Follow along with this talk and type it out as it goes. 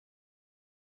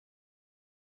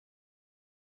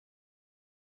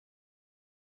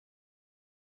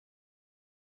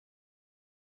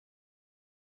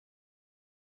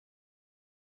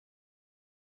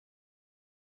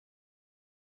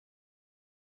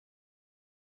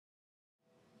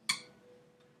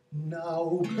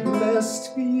Now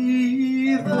blessed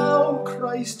be thou,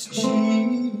 Christ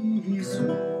Jesus.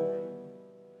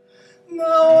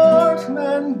 Thou art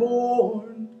man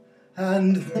born,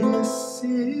 and this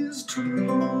is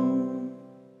true.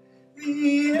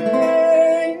 The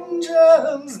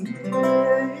angels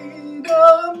made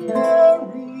a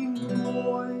merry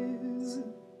noise,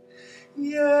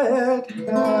 yet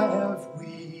have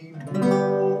we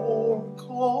more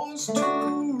cause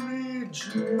to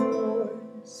rejoice.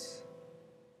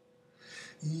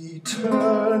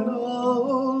 Eternal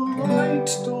light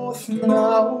doth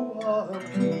now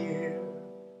appear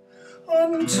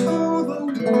unto the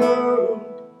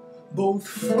world, both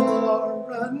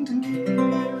far and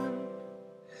near.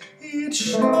 It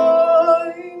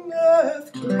shineth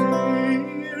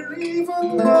clear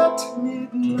even at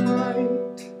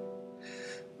midnight,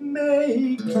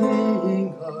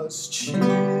 making us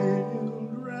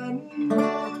children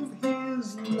of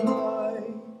his light.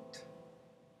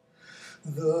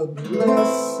 The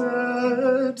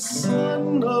blessed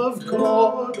Son of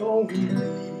God only,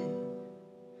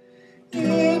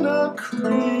 in a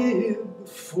crib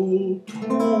full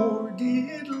poor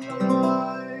did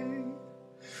lie,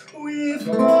 with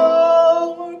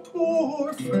our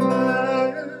poor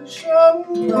flesh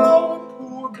and our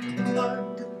poor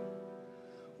blood,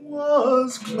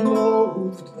 was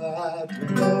clothed that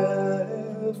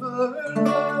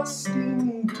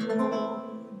everlasting good.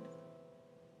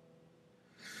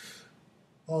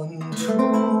 Unto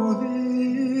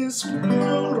this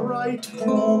world right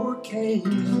poor came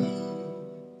he,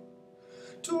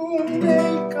 to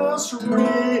make us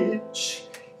rich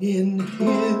in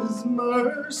his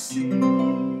mercy.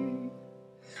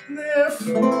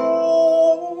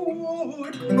 Therefore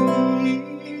would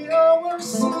he our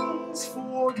sins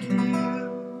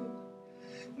forgive,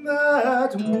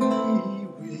 that we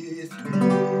with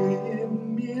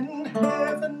him in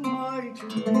heaven might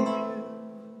live.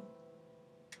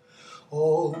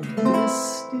 All this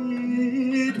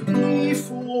did he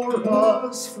for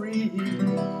us freely,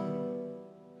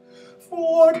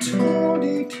 for to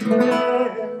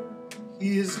declare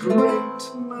his great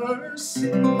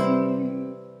mercy.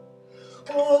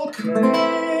 All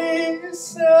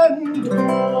praise and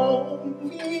all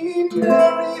be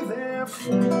merry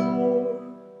therefore,